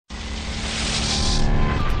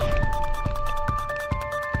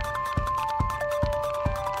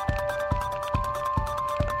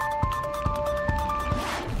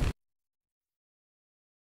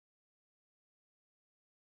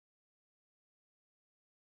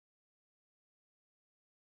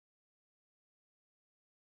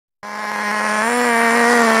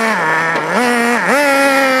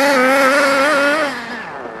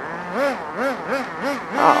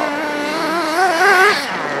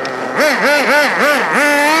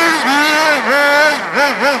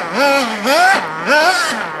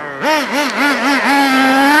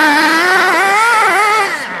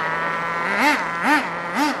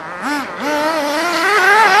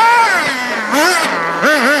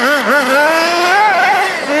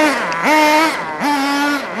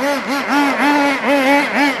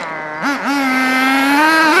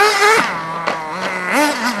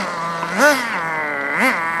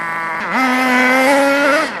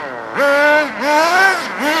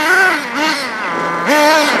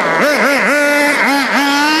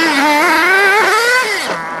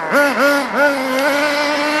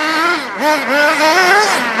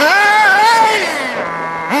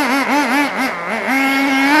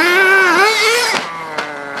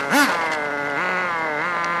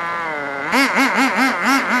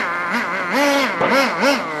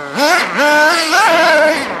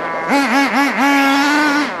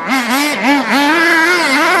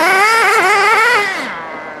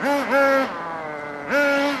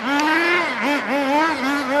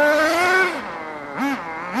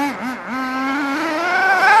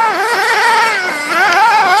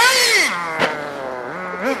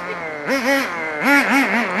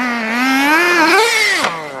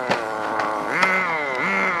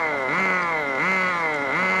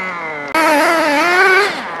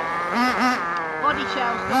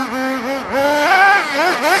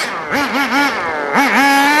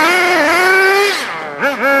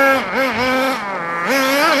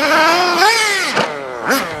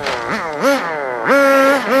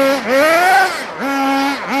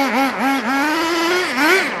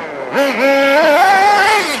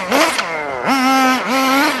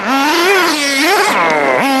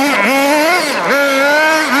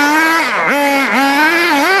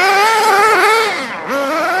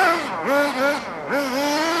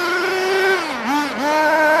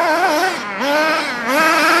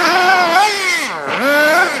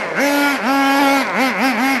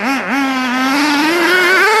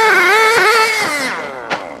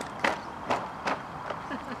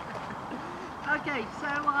Okay, so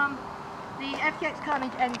the FTX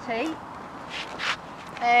Carnage NT,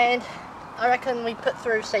 and I reckon we put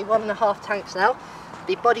through say 1.5 tanks now.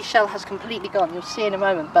 The body shell has completely gone, you'll see in a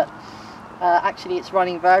moment, but actually it's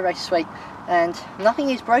running very, very sweet and nothing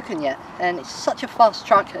is broken yet, and it's such a fast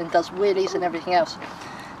truck and does wheelies and everything else.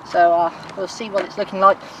 So we'll see what it's looking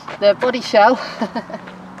like. The body shell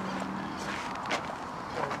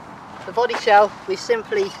the body shell, we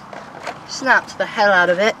simply snapped the hell out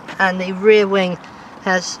of it and the rear wing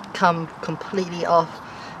has come completely off.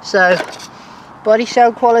 So body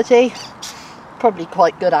shell quality probably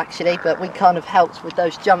quite good actually, but we kind of helped with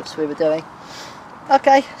those jumps we were doing.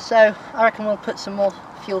 Okay, so I reckon we'll put some more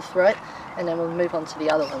fuel through it and then we'll move on to the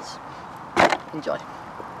other ones. Enjoy.